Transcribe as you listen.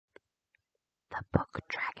the book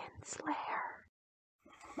dragon's lair.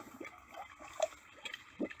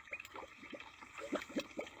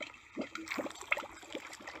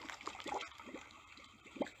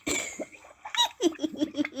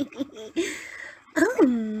 Oh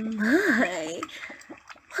my,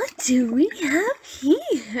 what do we have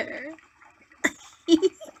here?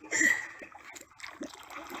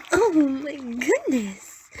 Oh my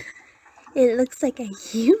goodness, it looks like a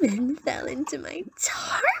human fell into my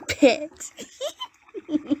tar pit.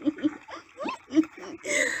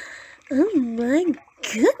 Oh my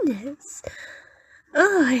goodness.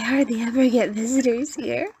 Oh, I hardly ever get visitors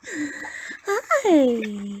here.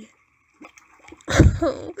 Hi.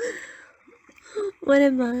 Oh, what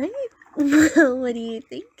am I? Well, what do you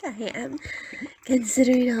think I am?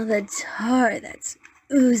 Considering all the tar that's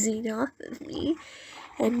oozing off of me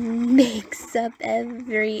and makes up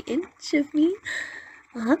every inch of me,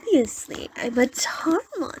 obviously I'm a tar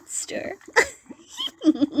monster.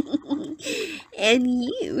 And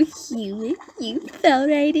you, human, you fell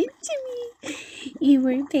right into me. You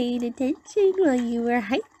weren't paying attention while you were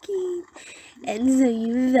hiking, and so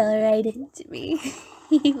you fell right into me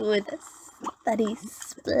with a slutty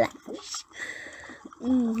splash.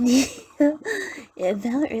 It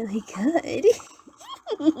felt really good.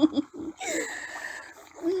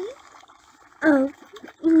 Oh,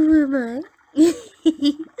 who am I?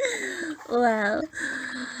 Well,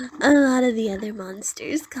 a lot of the other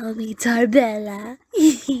monsters call me Tarbellah.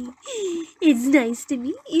 It's nice to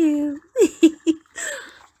meet you.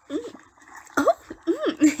 Oh,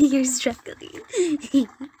 you're struggling.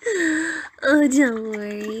 Oh, don't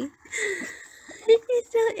worry.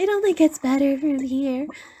 It only gets better from here.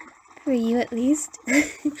 For you, at least.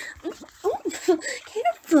 Oh,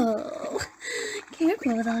 careful.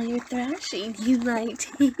 Careful with all your thrashing. You might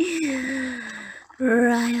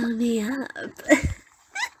rile me up.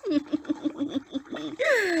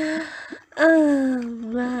 Oh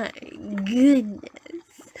my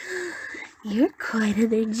goodness. You're quite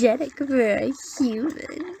energetic for a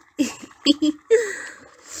human.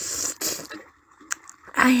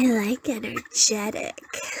 I like energetic.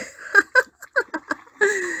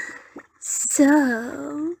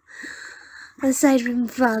 So, aside from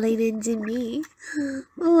falling into me,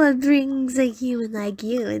 what brings a human like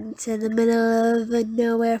you into the middle of a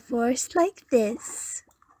nowhere forest like this?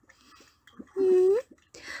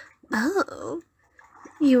 Oh,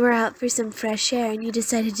 you were out for some fresh air and you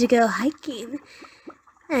decided to go hiking.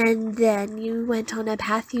 And then you went on a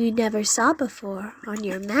path you never saw before on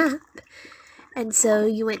your map. And so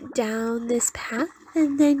you went down this path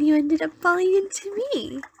and then you ended up falling into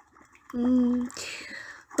me.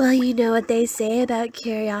 Well, you know what they say about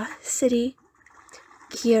curiosity.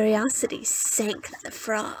 Curiosity sank the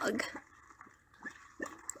frog.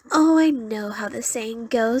 Oh, I know how the saying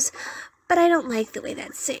goes, but I don't like the way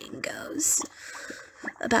that saying goes.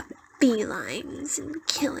 About felines and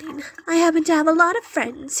killing. I happen to have a lot of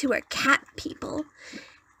friends who are cat people,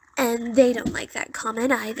 and they don't like that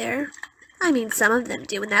comment either. I mean, some of them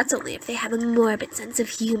do, and that's only if they have a morbid sense of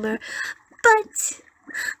humor, but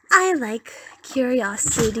I like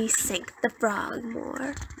curiosity sank the frog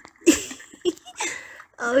more.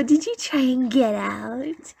 Oh, did you try and get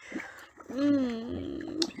out?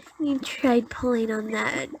 You tried pulling on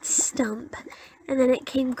that stump, and then it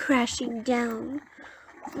came crashing down.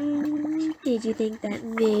 Did you think that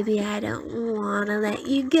maybe I don't want to let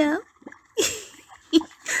you go?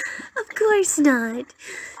 Of course not.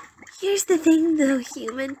 Here's the thing though,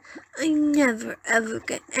 human. I never ever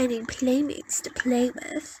get any playmates to play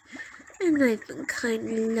with. And I've been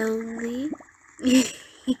kinda lonely.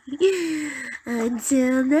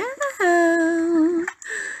 Until now.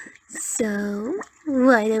 So,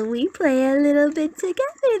 why don't we play a little bit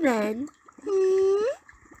together then?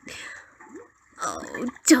 Oh,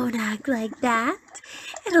 don't act like that.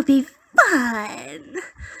 It'll be fun.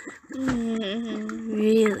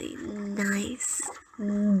 Really nice,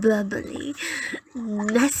 bubbly,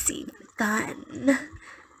 messy fun.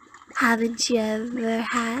 Haven't you ever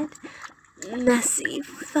had messy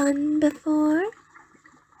fun before?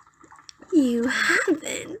 You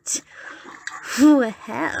haven't? Well,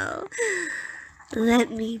 let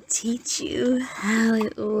me teach you how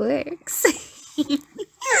it works.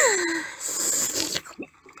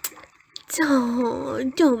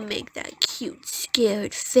 Don't make that cute,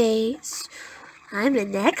 scared face. I'm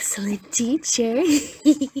an excellent teacher.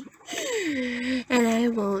 And I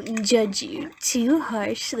won't judge you too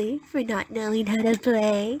harshly for not knowing how to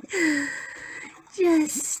play.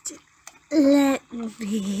 Just let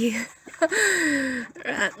me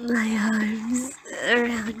wrap my arms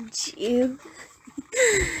around you.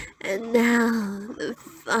 And now the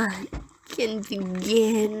fun can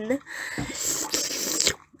begin.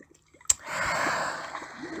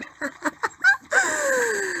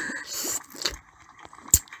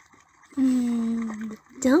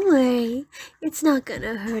 Don't worry, it's not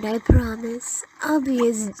gonna hurt, I promise. I'll be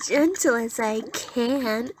as gentle as I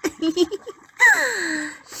can.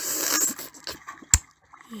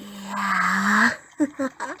 Yeah.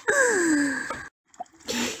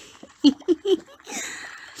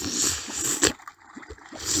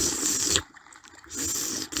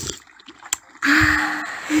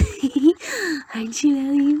 Aren't you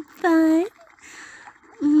having fun?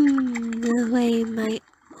 The way my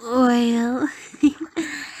oil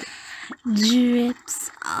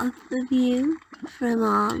drips off of you from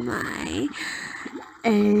all my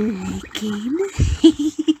licking.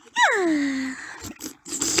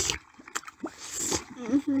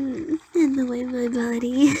 And the way my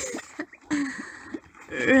body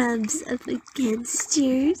rubs up against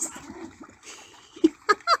yours.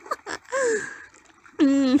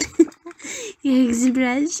 Your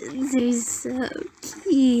expressions are so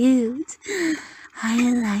cute.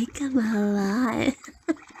 I like them a lot.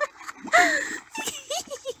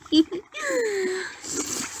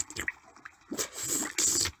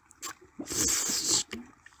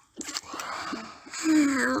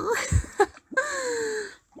 Ow.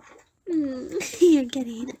 You're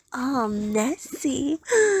getting all messy.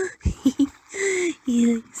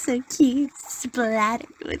 You look so cute, splattered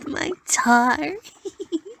with my tar.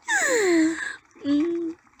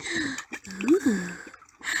 Ooh.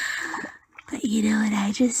 But you know what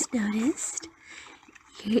I just noticed?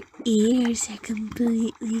 Your ears are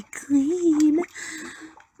completely clean.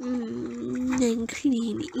 And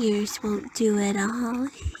clean ears won't do it all.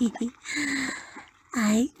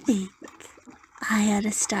 I think I ought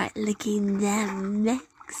to start licking them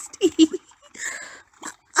next.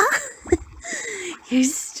 You're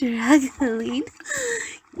struggling.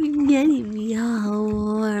 You're getting me all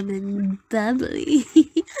warm and bubbly.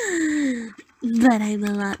 But I'm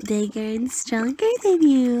a lot bigger and stronger than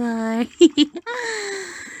you are.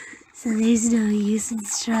 So there's no use in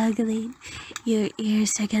struggling. Your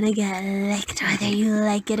ears are gonna get licked whether you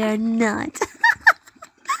like it or not.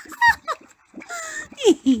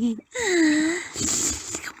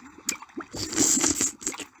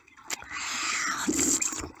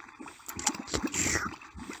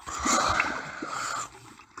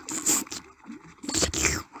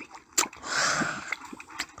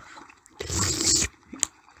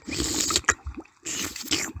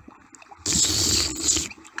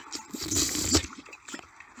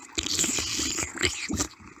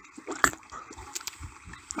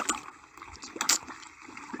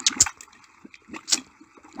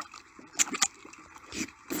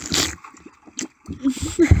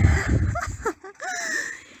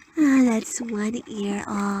 That's one ear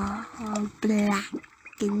all black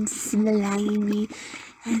and slimy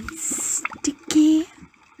and sticky.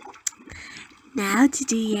 Now to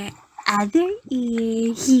do your other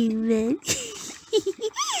ear, human.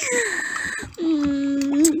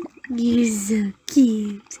 You're so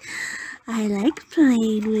cute. I like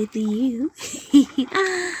playing with you.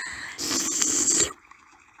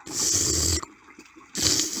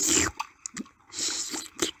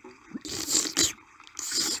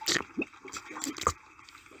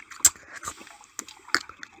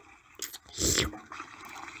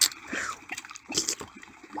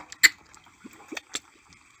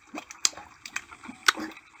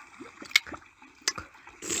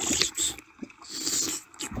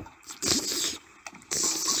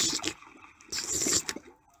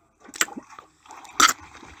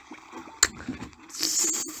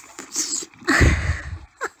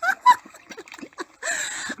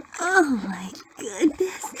 Oh my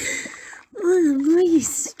goodness. Well, the more you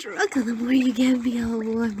struggle, the more you get me all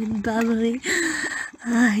warm and bubbly.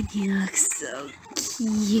 And you look so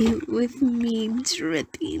cute with me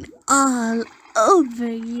dripping all over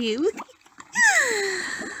you.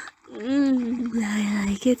 I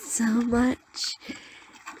like it so much.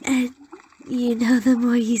 And you know, the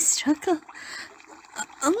more you struggle,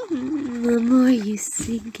 the more you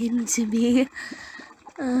sink into me.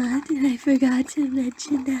 Did I forgot to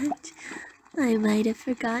mention that? I might have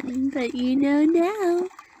forgotten, but you know now.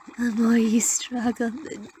 The more you struggle,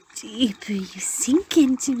 the deeper you sink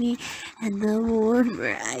into me, and the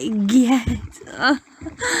warmer I get. Oh,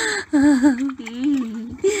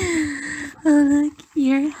 look,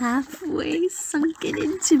 you're halfway sunken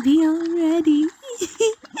into me already.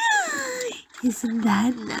 Isn't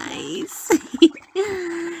that nice?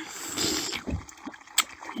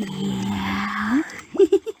 Yeah.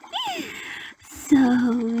 So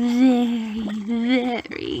very,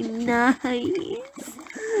 very nice.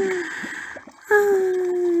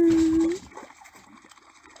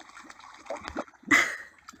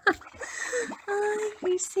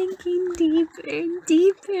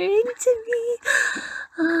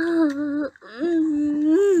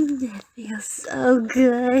 feels so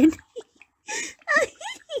good.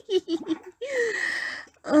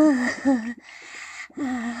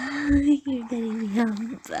 You're getting me all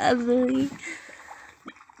bubbly.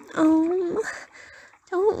 Oh,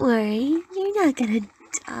 don't worry. You're not gonna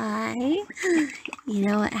die. You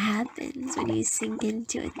know what happens when you sink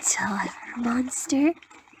into a tar monster?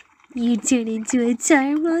 You turn into a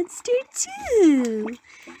tar monster too.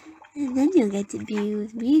 And then you'll get to be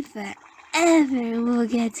with me forever. We'll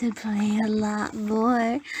get to play a lot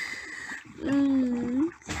more.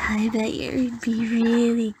 I bet you'd be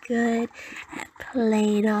really good at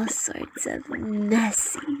playing all sorts of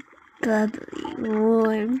messy, bubbly,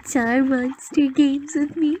 warm tar monster games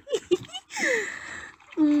with me.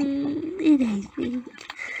 And I think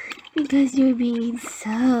because you're being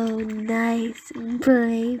so nice and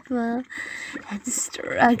playful and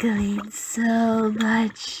struggling so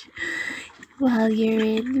much while you're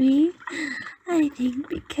in me, I think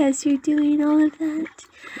because you're doing all of that,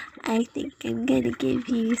 I think I'm gonna give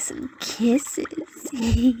you some kisses.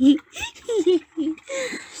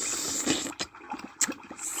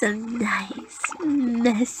 Some nice,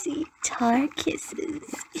 messy tar kisses.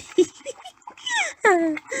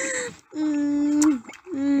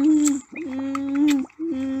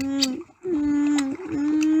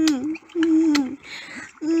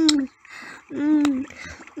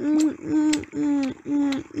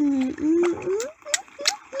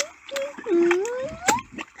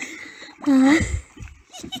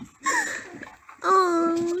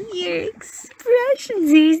 Oh, your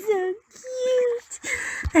expressions are so cute.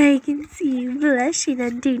 I can see you blushing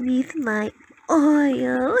underneath my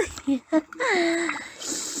oil.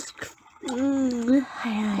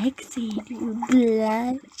 I like seeing you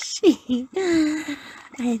blush.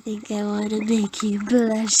 I think I want to make you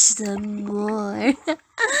blush some more.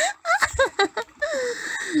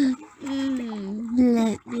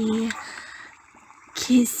 Let me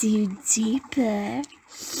kiss you deeper.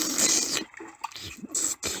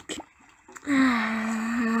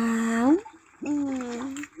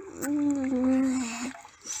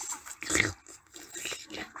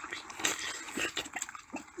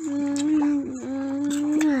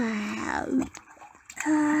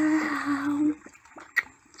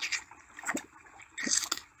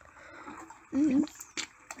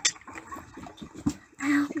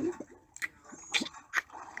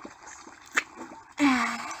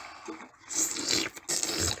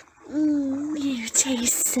 You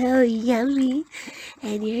taste so yummy,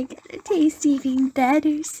 and you're gonna taste even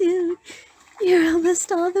better soon. You're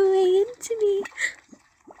almost all the way into me.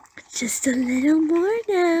 Just a little more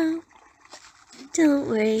now. Don't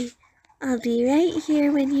worry, I'll be right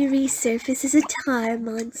here when you resurface as a tar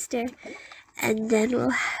monster, and then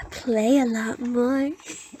we'll play a lot more.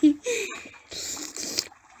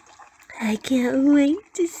 I can't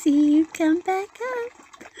wait to see you come back up.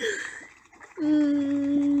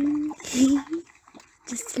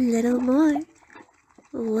 Just a little more.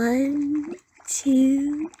 1,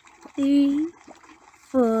 2, 3,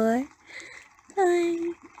 4,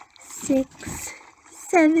 5, 6,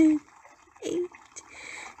 7, 8,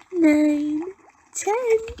 9, 10.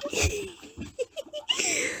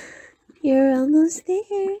 You're almost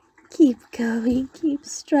there. Keep going, keep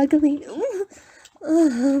struggling.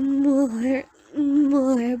 More.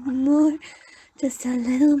 Just a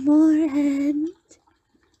little more and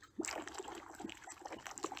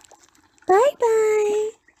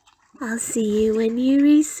bye-bye. I'll see you when you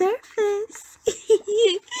resurface.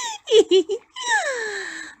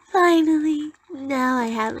 Finally, now I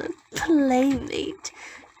have a playmate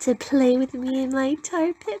to play with me in my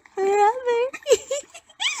tar pit forever.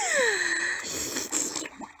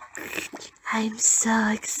 I'm so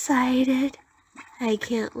excited. I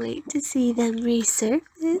can't wait to see them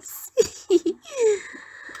resurface.